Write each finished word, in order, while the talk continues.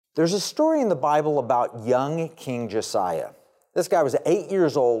There's a story in the Bible about young King Josiah. This guy was 8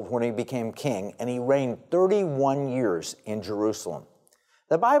 years old when he became king, and he reigned 31 years in Jerusalem.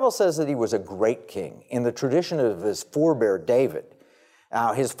 The Bible says that he was a great king in the tradition of his forebear David.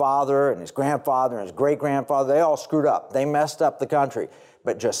 Now, his father and his grandfather and his great-grandfather, they all screwed up. They messed up the country.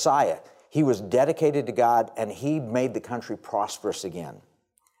 But Josiah, he was dedicated to God, and he made the country prosperous again.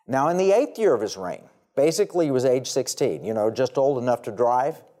 Now, in the 8th year of his reign, basically he was age 16, just old enough to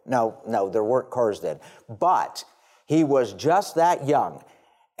drive. No, there weren't cars then. But he was just that young,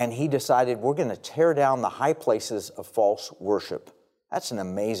 and he decided, we're going to tear down the high places of false worship. That's an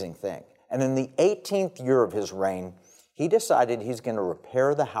amazing thing. And in the 18th year of his reign, he decided he's going to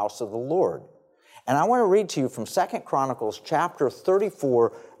repair the house of the Lord. And I want to read to you from 2 Chronicles chapter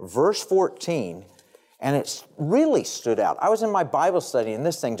 34, verse 14, and it really stood out. I was in my Bible study, and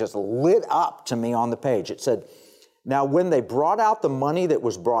this thing just lit up to me on the page. It said, "Now when they brought out the money that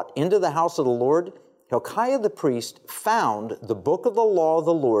was brought into the house of the Lord, Hilkiah the priest found the book of the law of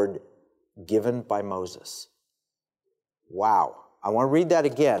the Lord given by Moses." Wow. I want to read that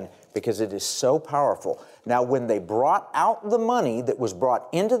again because it is so powerful. Now, when they brought out the money that was brought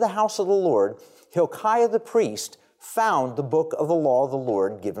into the house of the Lord, Hilkiah the priest found the book of the law of the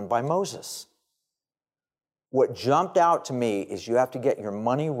Lord given by Moses. What jumped out to me is you have to get your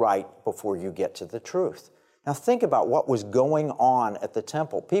money right before you get to the truth. Now, think about what was going on at the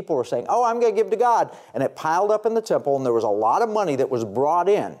temple. People were saying, I'm going to give to God. And it piled up in the temple, and there was a lot of money that was brought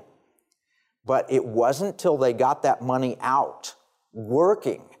in. But it wasn't till they got that money out,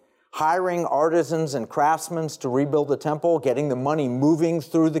 working, hiring artisans and craftsmen to rebuild the temple, getting the money moving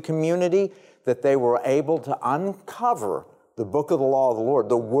through the community, that they were able to uncover the book of the law of the Lord.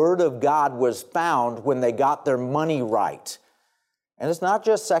 The Word of God was found when they got their money right. And it's not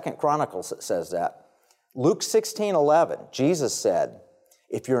just 2 Chronicles that says that. Luke 16:11, Jesus said,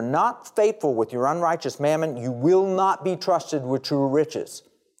 "If you're not faithful with your unrighteous mammon, you will not be trusted with true riches."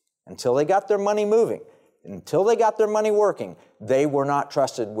 Until they got their money moving, until they got their money working, they were not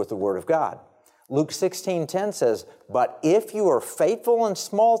trusted with the Word of God. Luke 16:10 says, "But if you are faithful in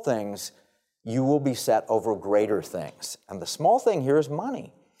small things, you will be set over greater things." And the small thing here is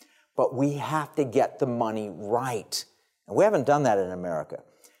money. But we have to get the money right. And we haven't done that in America.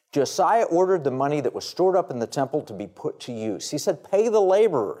 Josiah ordered the money that was stored up in the temple to be put to use. He said, pay the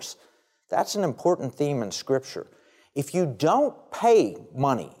laborers. That's an important theme in Scripture. If you don't pay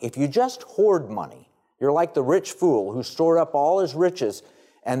money, if you just hoard money, you're like the rich fool who stored up all his riches,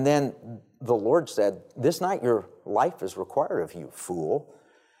 and then the Lord said, "This night your life is required of you, fool."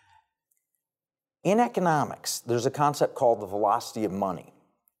 In economics, there's a concept called the velocity of money.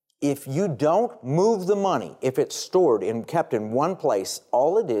 If you don't move the money, if it's stored and kept in one place,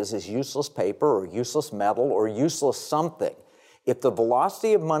 all it is useless paper or useless metal or useless something. If the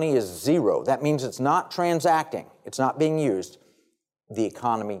velocity of money is zero, that means it's not transacting, it's not being used, the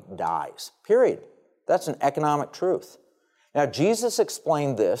economy dies, period. That's an economic truth. Now, Jesus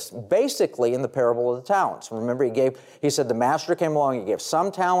explained this basically in the parable of the talents. Remember, he said the master came along, he gave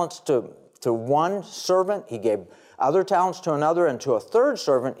some talents to one servant, he gave other talents to another, and to a third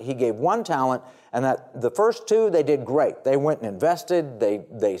servant, he gave one talent, and that the first two, they did great. They went and invested,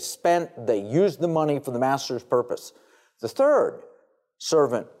 they spent, they used the money for the master's purpose. The third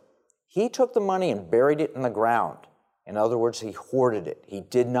servant, he took the money and buried it in the ground. In other words, he hoarded it. He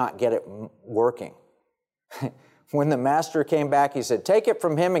did not get it working. When the master came back, he said, take it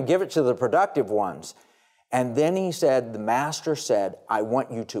from him and give it to the productive ones. And then the master said, I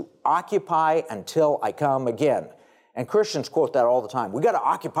want you to occupy until I come again. And Christians quote that all the time. We got to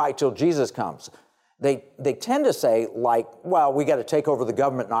occupy till Jesus comes. They tend to say we got to take over the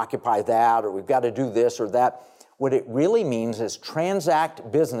government and occupy that, or we've got to do this or that. What it really means is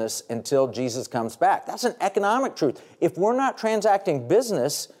transact business until Jesus comes back. That's an economic truth. If we're not transacting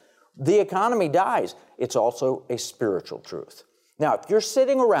business, the economy dies. It's also a spiritual truth. Now, if you're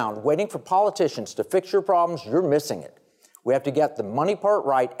sitting around waiting for politicians to fix your problems, you're missing it. We have to get the money part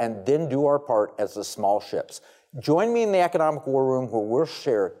right and then do our part as the small ships. Join me in the Economic War Room, where we'll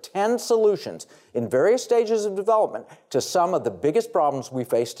share 10 solutions in various stages of development to some of the biggest problems we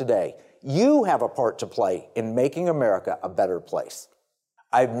face today. You have a part to play in making America a better place.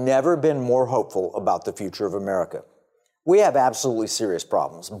 I've never been more hopeful about the future of America. We have absolutely serious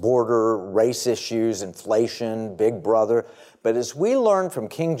problems: border, race issues, inflation, Big Brother. But as we learned from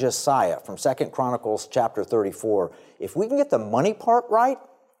King Josiah from 2 Chronicles chapter 34, if we can get the money part right,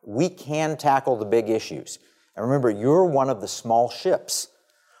 we can tackle the big issues. And remember, you're one of the small ships.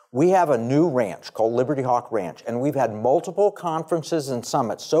 We have a new ranch called Liberty Hawk Ranch, and we've had multiple conferences and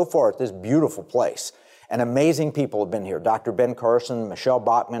summits so far at this beautiful place. And amazing people have been here. Dr. Ben Carson, Michelle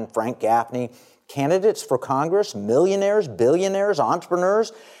Bachmann, Frank Gaffney, candidates for Congress, millionaires, billionaires,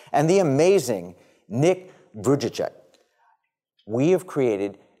 entrepreneurs, and the amazing Nick Vujicic. We have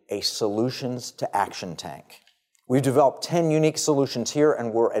created a solutions to action tank. We've developed 10 unique solutions here,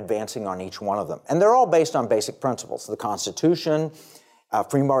 and we're advancing on each one of them. And they're all based on basic principles: the Constitution,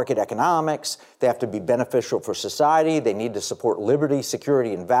 free market economics. They have to be beneficial for society. They need to support liberty,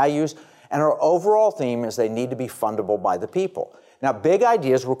 security, and values. And our overall theme is they need to be fundable by the people. Now, big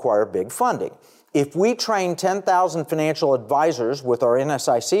ideas require big funding. If we train 10,000 financial advisors with our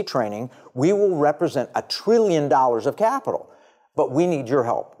NSIC training, we will represent $1 trillion of capital. But we need your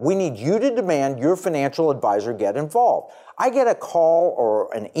help. We need you to demand your financial advisor get involved. I get a call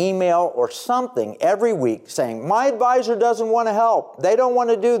or an email or something every week saying, my advisor doesn't want to help. They don't want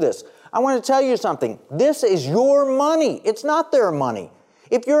to do this. I want to tell you something. This is your money. It's not their money.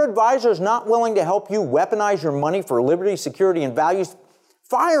 If your advisor is not willing to help you weaponize your money for liberty, security, and values,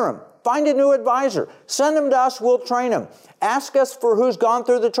 fire him. Find a new advisor. Send them to us. We'll train them. Ask us for who's gone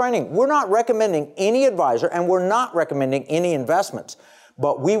through the training. We're not recommending any advisor, and we're not recommending any investments,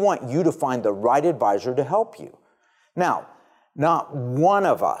 but we want you to find the right advisor to help you. Now, not one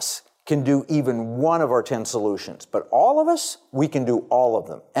of us can do even one of our 10 solutions, but all of us, we can do all of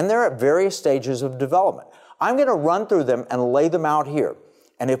them. And they're at various stages of development. I'm going to run through them and lay them out here.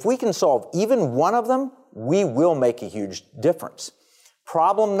 And if we can solve even one of them, we will make a huge difference.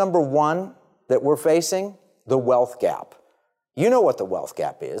 Problem number one that we're facing, the wealth gap. You know what the wealth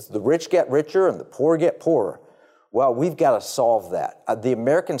gap is. The rich get richer and the poor get poorer. Well, we've got to solve that. The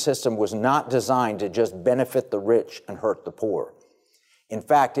American system was not designed to just benefit the rich and hurt the poor. In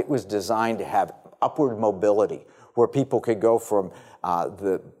fact, it was designed to have upward mobility, where people could go from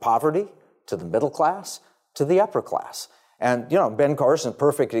the poverty to the middle class to the upper class. And, you know, Ben Carson,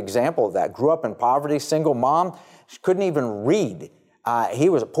 perfect example of that. Grew up in poverty, single mom, couldn't even read. He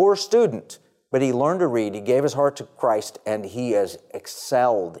was a poor student, but he learned to read. He gave his heart to Christ, and he has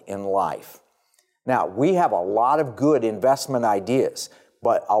excelled in life. Now, we have a lot of good investment ideas,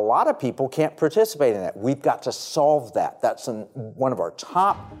 but a lot of people can't participate in that. We've got to solve that. That's one of our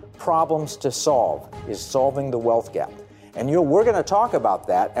top problems to solve, is solving the wealth gap. And we're going to talk about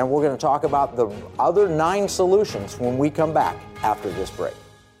that, and we're going to talk about the other 9 solutions when we come back after this break.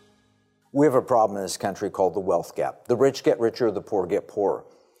 We have a problem in this country called the wealth gap. The rich get richer, the poor get poorer.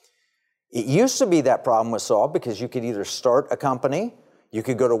 It used to be that problem was solved because you could either start a company, you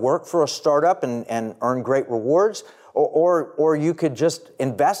could go to work for a startup and earn great rewards, or you could just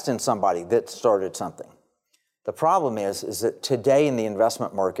invest in somebody that started something. The problem is that today in the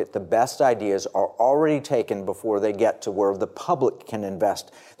investment market, the best ideas are already taken before they get to where the public can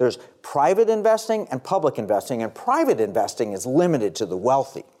invest. There's private investing and public investing, and private investing is limited to the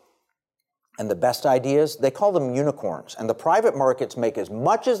wealthy. And the best ideas, they call them unicorns. And the private markets make as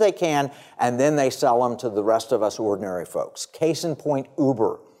much as they can, and then they sell them to the rest of us ordinary folks. Case in point,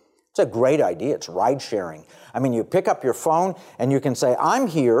 Uber. It's a great idea. It's ride sharing. I mean, you pick up your phone and you can say, I'm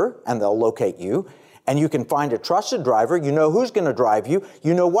here, and they'll locate you. And you can find a trusted driver. You know who's going to drive you.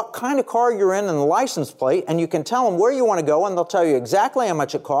 You know what kind of car you're in and the license plate. And you can tell them where you want to go, and they'll tell you exactly how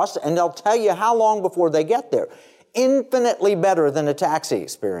much it costs, and they'll tell you how long before they get there. Infinitely better than a taxi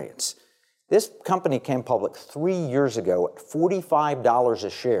experience. This company came public 3 years ago at $45 a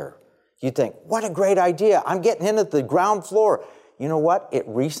share. You think, what a great idea. I'm getting in at the ground floor. You know what? It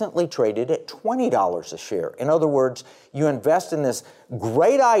recently traded at $20 a share. In other words, you invest in this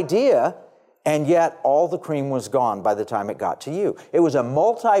great idea, and yet all the cream was gone by the time it got to you. It was a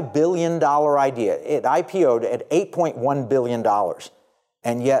multi-billion-dollar idea. It IPO'd at $8.1 billion,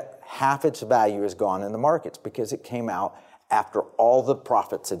 and yet half its value is gone in the markets because it came out after all the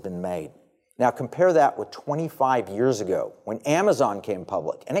profits had been made. Now compare that with 25 years ago when Amazon came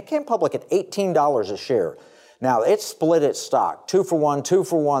public, and it came public at $18 a share. Now it split its stock, 2 for 1, 2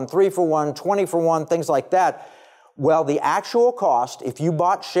 for 1, 3 for 1, 20 for 1, things like that. Well, the actual cost, if you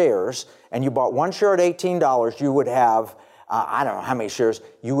bought shares and you bought one share at $18, you would have, I don't know how many shares,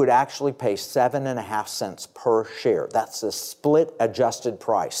 you would actually pay 7.5 cents per share. That's the split adjusted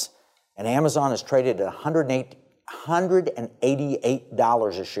price. And Amazon is traded at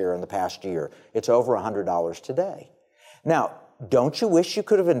 $188 a share in the past year. It's over $100 today. Now, don't you wish you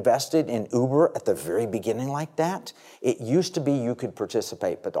could have invested in Uber at the very beginning like that? It used to be you could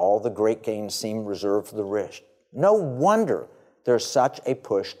participate, but all the great gains seem reserved for the rich. No wonder there's such a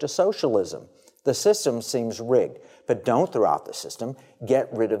push to socialism. The system seems rigged, but don't throw out the system. Get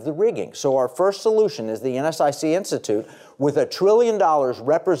rid of the rigging. So our first solution is the NSIC Institute, with $1 trillion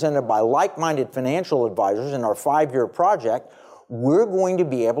represented by like-minded financial advisors in our 5-year project. we're going to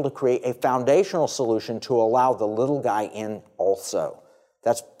be able to create a foundational solution to allow the little guy in also.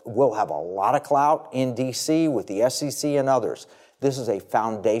 We'll have a lot of clout in D.C. with the SEC and others. This is a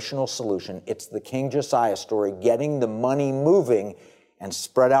foundational solution. It's the King Josiah story, getting the money moving and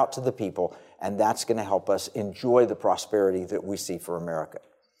spread out to the people, and that's going to help us enjoy the prosperity that we see for America.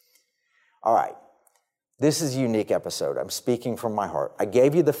 All right, this is a unique episode. I'm speaking from my heart. I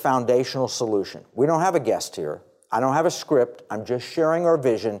gave you the foundational solution. We don't have a guest here. I don't have a script. I'm just sharing our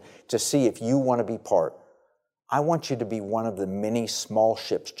vision to see if you want to be part. I want you to be one of the many small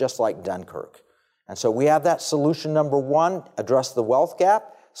ships, just like Dunkirk. And so we have that solution number one, address the wealth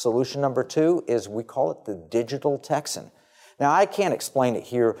gap. Solution number two is we call it the digital Texan. Now, I can't explain it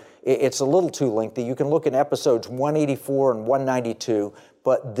here. It's a little too lengthy. You can look at episodes 184 and 192,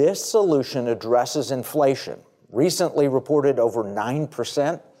 but this solution addresses inflation. Recently reported over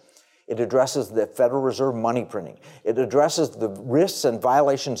 9%. It addresses the Federal Reserve money printing. It addresses the risks and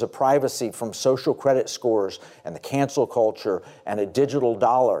violations of privacy from social credit scores and the cancel culture and a digital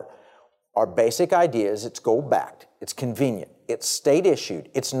dollar. Our basic idea is it's gold-backed, it's convenient, it's state-issued,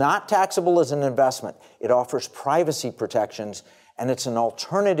 it's not taxable as an investment, it offers privacy protections, and it's an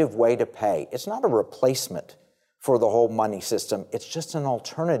alternative way to pay. It's not a replacement for the whole money system. It's just an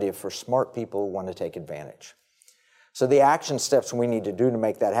alternative for smart people who want to take advantage. So the action steps we need to do to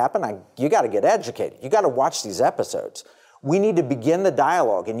make that happen, you got to get educated. You got to watch these episodes. We need to begin the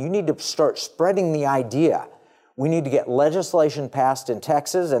dialogue, and you need to start spreading the idea. We need to get legislation passed in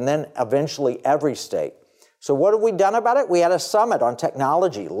Texas and then eventually every state. So what have we done about it? We had a summit on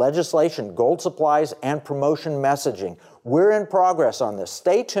technology, legislation, gold supplies, and promotion messaging. We're in progress on this.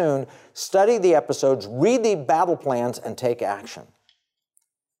 Stay tuned, study the episodes, read the battle plans, and take action.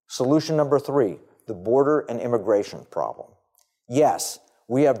 Solution number three, the border and immigration problem. Yes,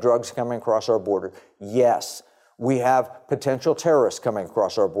 we have drugs coming across our border. Yes, we have potential terrorists coming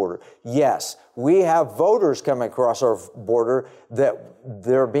across our border. Yes, we have voters coming across our border that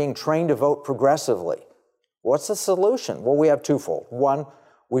they're being trained to vote progressively. What's the solution? Well, we have twofold. One,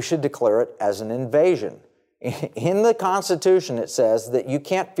 we should declare it as an invasion. In the Constitution, it says that you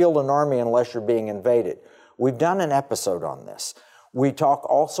can't field an army unless you're being invaded. We've done an episode on this. We talk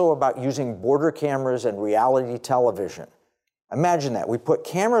also about using border cameras and reality television. Imagine that. We put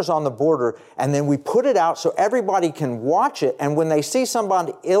cameras on the border and then we put it out so everybody can watch it. And when they see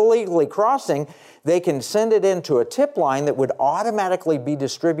somebody illegally crossing, they can send it into a tip line that would automatically be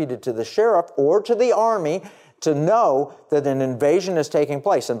distributed to the sheriff or to the army to know that an invasion is taking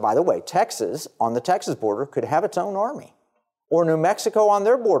place. And by the way, Texas, on the Texas border, could have its own army. Or New Mexico on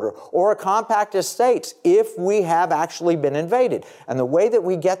their border, or a compact of states if we have actually been invaded. And the way that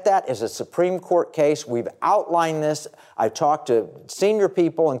we get that is a Supreme Court case. We've outlined this. I've talked to senior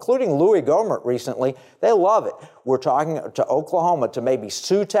people, including Louis Gohmert recently. They love it. We're talking to Oklahoma to maybe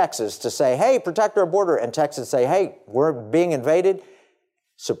sue Texas to say, hey, protect our border, and Texas say, hey, we're being invaded.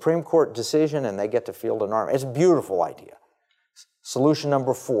 Supreme Court decision, and they get to field an army. It's a beautiful idea. Solution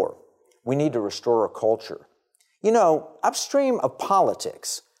number four, we need to restore a culture. You know, upstream of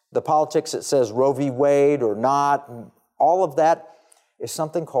politics, the politics that says Roe v. Wade or not, all of that is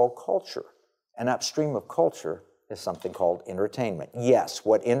something called culture. And upstream of culture is something called entertainment. Yes,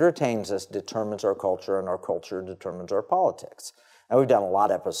 what entertains us determines our culture, and our culture determines our politics. And we've done a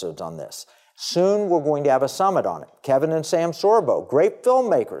lot of episodes on this. Soon we're going to have a summit on it. Kevin and Sam Sorbo, great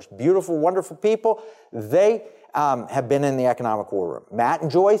filmmakers, beautiful, wonderful people. They have been in the economic war room. Matt and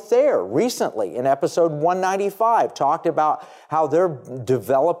Joy Thayer recently in episode 195 talked about how they're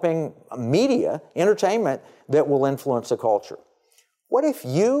developing media, entertainment, that will influence the culture. What if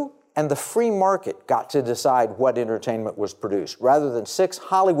you and the free market got to decide what entertainment was produced, rather than 6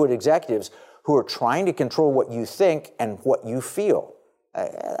 Hollywood executives who are trying to control what you think and what you feel?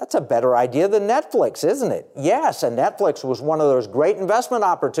 That's a better idea than Netflix, isn't it? Yes, and Netflix was one of those great investment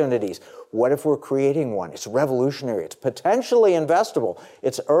opportunities. What if we're creating one? It's revolutionary. It's potentially investable.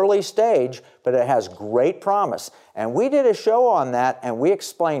 It's early stage, but it has great promise. And we did a show on that, and we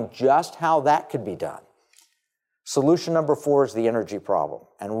explained just how that could be done. Solution number 4 is the energy problem.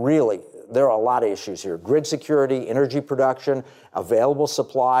 And really, there are a lot of issues here. Grid security, energy production, available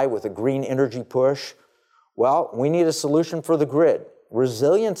supply with a green energy push. Well, we need a solution for the grid.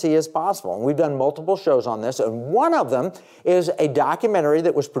 Resiliency is possible, and we've done multiple shows on this, and one of them is a documentary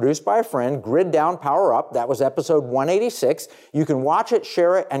that was produced by a friend, Grid Down, Power Up. That was episode 186. You can watch it,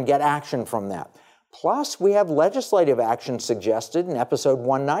 share it, and get action from that. Plus, we have legislative action suggested in episode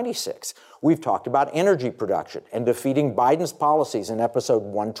 196. We've talked about energy production and defeating Biden's policies in episode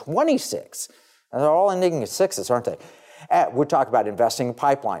 126. And they're all ending at 6s, aren't they? We talked about investing in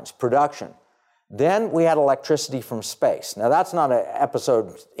pipelines, production, Then we had electricity from space. Now that's not an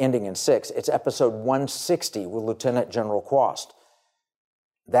episode ending in 6, it's episode 160 with Lieutenant General Quast.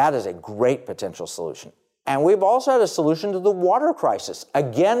 That is a great potential solution. And we've also had a solution to the water crisis,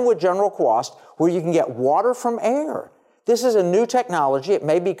 again with General Quast, where you can get water from air. This is a new technology. It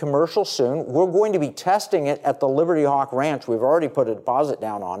may be commercial soon. We're going to be testing it at the Liberty Hawk Ranch. We've already put a deposit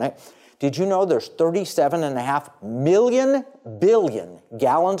down on it. Did you know there's 37.5 billion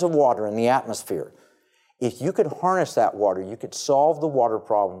gallons of water in the atmosphere? If you could harness that water, you could solve the water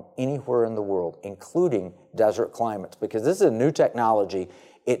problem anywhere in the world, including desert climates, because this is a new technology.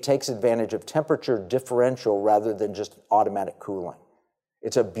 It takes advantage of temperature differential rather than just automatic cooling.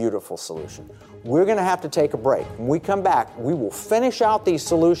 It's a beautiful solution. We're going to have to take a break. When we come back, we will finish out these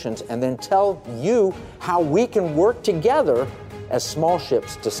solutions and then tell you how we can work together as small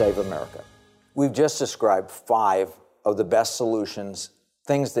ships to save America. We've just described 5 of the best solutions,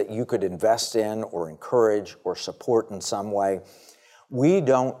 things that you could invest in or encourage or support in some way. We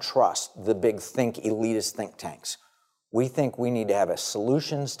don't trust the big elitist think tanks. We think we need to have a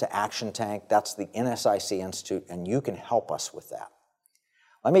solutions to action tank. That's the NSIC Institute, and you can help us with that.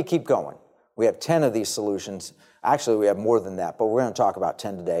 Let me keep going. We have 10 of these solutions. Actually, we have more than that, but we're going to talk about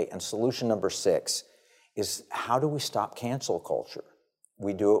 10 today. And solution number 6 is, how do we stop cancel culture?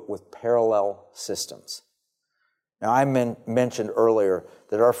 We do it with parallel systems. Now, I mentioned earlier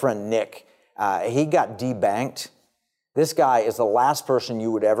that our friend Nick, he got debanked. This guy is the last person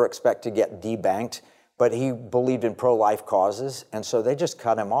you would ever expect to get debanked, but he believed in pro-life causes, and so they just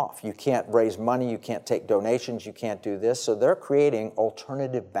cut him off. You can't raise money, you can't take donations, you can't do this, so they're creating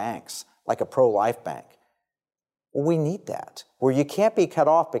alternative banks, like a pro-life bank. Well, we need that, where you can't be cut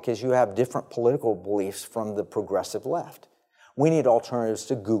off because you have different political beliefs from the progressive left. We need alternatives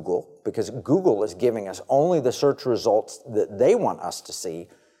to Google, because Google is giving us only the search results that they want us to see,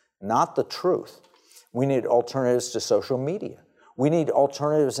 not the truth. We need alternatives to social media. We need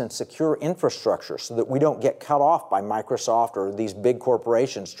alternatives in secure infrastructure so that we don't get cut off by Microsoft or these big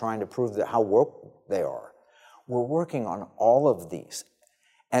corporations trying to prove that how woke they are. We're working on all of these.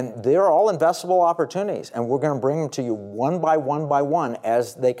 And they're all investable opportunities, and we're going to bring them to you one by one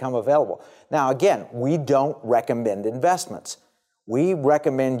as they come available. Now, again, we don't recommend investments. We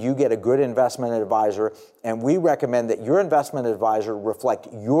recommend you get a good investment advisor, and we recommend that your investment advisor reflect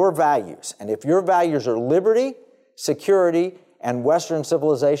your values. And if your values are liberty, security, and Western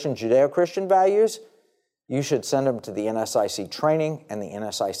civilization, Judeo-Christian values, you should send them to the NSIC training and the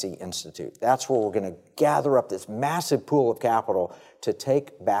NSIC Institute. That's where we're going to gather up this massive pool of capital to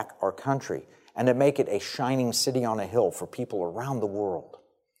take back our country and to make it a shining city on a hill for people around the world.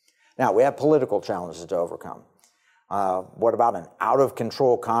 Now, we have political challenges to overcome. What about an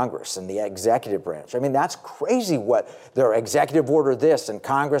out-of-control Congress and the executive branch? I mean, that's crazy what their executive order this, and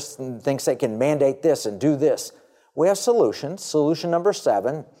Congress thinks they can mandate this and do this. We have solutions. Solution number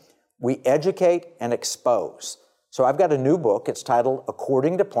 7, we educate and expose. So I've got a new book. It's titled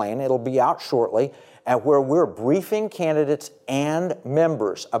According to Plan. It'll be out shortly, and where we're briefing candidates and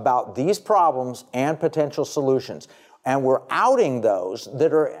members about these problems and potential solutions. And we're outing those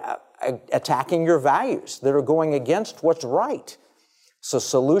that are attacking your values, that are going against what's right. So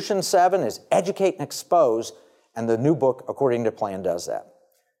solution 7 is educate and expose, and the new book, According to Plan, does that.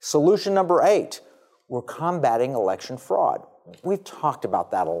 Solution number 8, we're combating election fraud. We've talked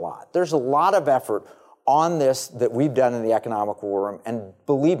about that a lot. There's a lot of effort on this that we've done in the Economic War Room, and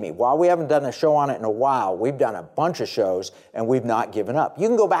believe me, while we haven't done a show on it in a while, we've done a bunch of shows, and we've not given up. You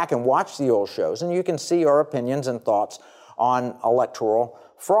can go back and watch the old shows, and you can see our opinions and thoughts on electoral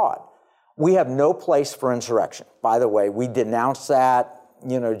fraud. We have no place for insurrection. By the way, we denounced that,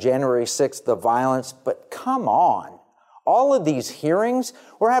 January 6th, the violence, but come on. All of these hearings,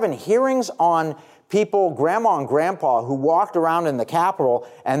 we're having hearings on people, grandma and grandpa, who walked around in the Capitol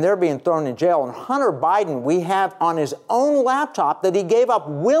and they're being thrown in jail. And Hunter Biden, we have on his own laptop that he gave up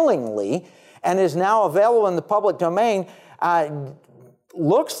willingly and is now available in the public domain,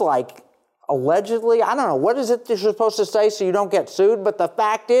 looks like, allegedly, I don't know, what is it that you're supposed to say so you don't get sued? But the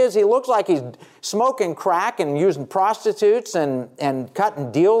fact is, he looks like he's smoking crack and using prostitutes and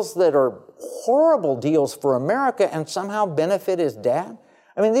cutting deals that are horrible deals for America and somehow benefit his dad.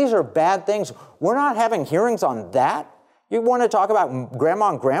 I mean, these are bad things. We're not having hearings on that. You want to talk about grandma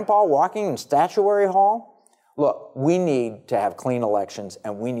and grandpa walking in Statuary Hall? Look, we need to have clean elections,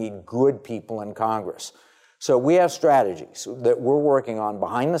 and we need good people in Congress. So we have strategies that we're working on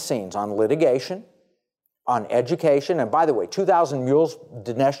behind the scenes on litigation, on education. And by the way, 2,000 Mules,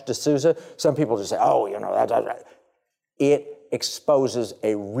 Dinesh D'Souza, some people just say, that. It exposes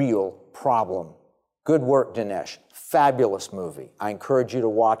a real problem. Good work, Dinesh. Fabulous movie. I encourage you to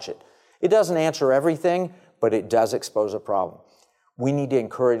watch it. It doesn't answer everything, but it does expose a problem. We need to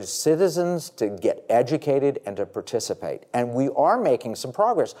encourage citizens to get educated and to participate. And we are making some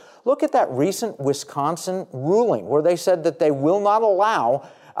progress. Look at that recent Wisconsin ruling where they said that they will not allow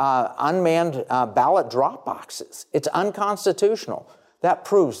unmanned ballot drop boxes. It's unconstitutional. That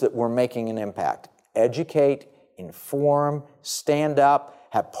proves that we're making an impact. Educate, inform, stand up,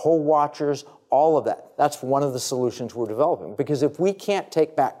 have poll watchers, all of that. That's one of the solutions we're developing. Because if we can't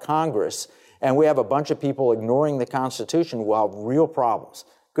take back Congress and we have a bunch of people ignoring the Constitution, we'll have real problems.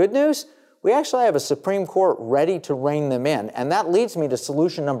 Good news, we actually have a Supreme Court ready to rein them in, and that leads me to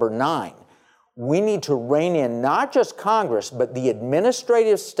solution number 9. We need to rein in not just Congress, but the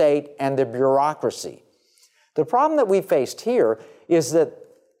administrative state and the bureaucracy. The problem that we faced here is that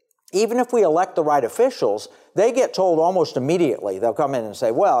even if we elect the right officials, they get told almost immediately. They'll come in and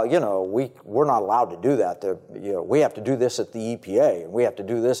say, well, we're not allowed to do that. We have to do this at the EPA, and we have to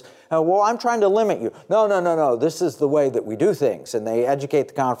do this. Well, I'm trying to limit you. No. This is the way that we do things. And they educate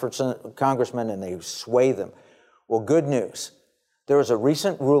the congressmen and they sway them. Well, good news. There was a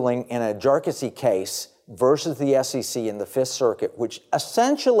recent ruling in a Jharkhasi case versus the SEC in the Fifth Circuit, which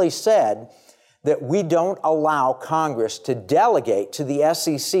essentially said that we don't allow Congress to delegate to the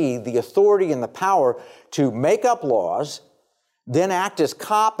SEC the authority and the power to make up laws, then act as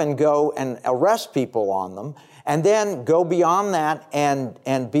cop and go and arrest people on them, and then go beyond that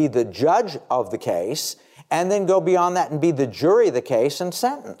and be the judge of the case, and then go beyond that and be the jury of the case and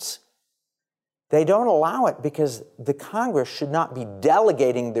sentence. They don't allow it because the Congress should not be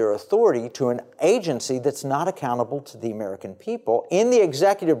delegating their authority to an agency that's not accountable to the American people in the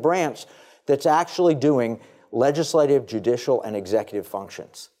executive branch that's actually doing legislative, judicial, and executive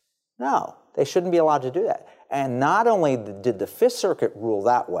functions. No, they shouldn't be allowed to do that. And not only did the Fifth Circuit rule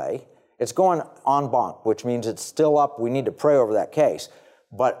that way, it's going en banc, which means it's still up. We need to pray over that case.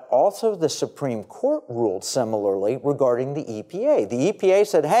 But also the Supreme Court ruled similarly regarding the EPA. The EPA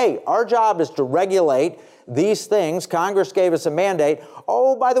said, hey, our job is to regulate these things. Congress gave us a mandate.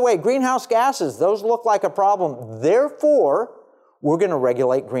 Oh, by the way, greenhouse gases, those look like a problem. Therefore, we're going to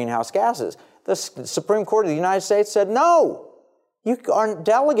regulate greenhouse gases. The Supreme Court of the United States said, no, you aren't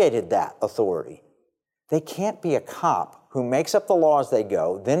delegated that authority. They can't be a cop who makes up the laws they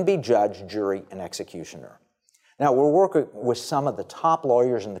go, then be judge, jury, and executioner. Now, we're working with some of the top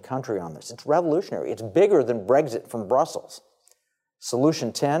lawyers in the country on this. It's revolutionary. It's bigger than Brexit from Brussels.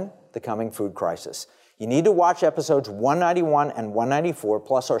 Solution 10, the coming food crisis. You need to watch episodes 191 and 194,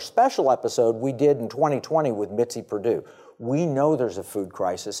 plus our special episode we did in 2020 with Mitzi Perdue. We know there's a food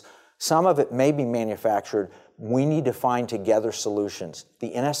crisis. Some of it may be manufactured. We need to find together solutions.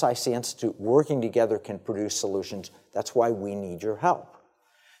 The NSIC Institute working together can produce solutions. That's why we need your help.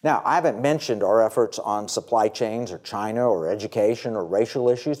 Now, I haven't mentioned our efforts on supply chains or China or education or racial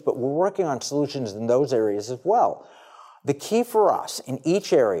issues, but we're working on solutions in those areas as well. The key for us in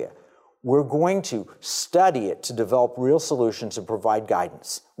each area, we're going to study it to develop real solutions and provide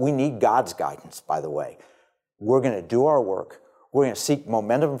guidance. We need God's guidance, by the way. We're going to do our work. We're going to seek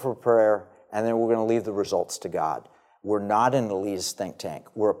momentum for prayer, and then we're going to leave the results to God. We're not an elitist think tank.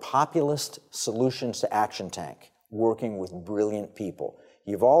 We're a populist solutions to action tank, working with brilliant people.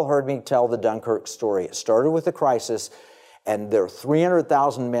 You've all heard me tell the Dunkirk story. It started with a crisis, and there are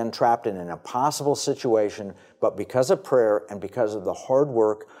 300,000 men trapped in an impossible situation, but because of prayer and because of the hard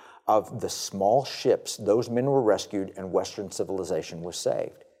work of the small ships, those men were rescued and Western civilization was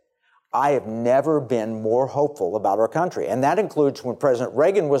saved. I have never been more hopeful about our country, and that includes when President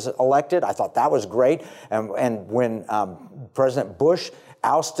Reagan was elected. I thought that was great, and when President Bush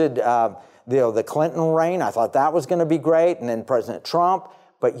ousted the Clinton reign, I thought that was going to be great, and then President Trump.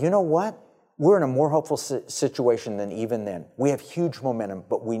 But you know what? We're in a more hopeful situation than even then. We have huge momentum,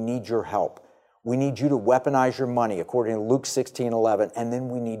 but we need your help. We need you to weaponize your money according to Luke 16:11, and then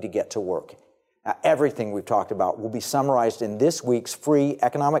we need to get to work. Now, everything we've talked about will be summarized in this week's free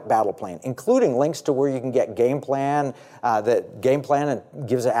economic battle plan, including links to where you can get game plan and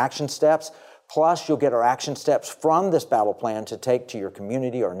gives action steps. Plus, you'll get our action steps from this battle plan to take to your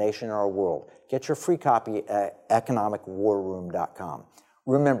community, our nation, or our world. Get your free copy at economicwarroom.com.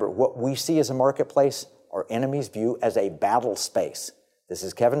 Remember, what we see as a marketplace, our enemies view as a battle space. This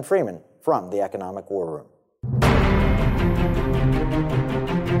is Kevin Freeman from the Economic War Room.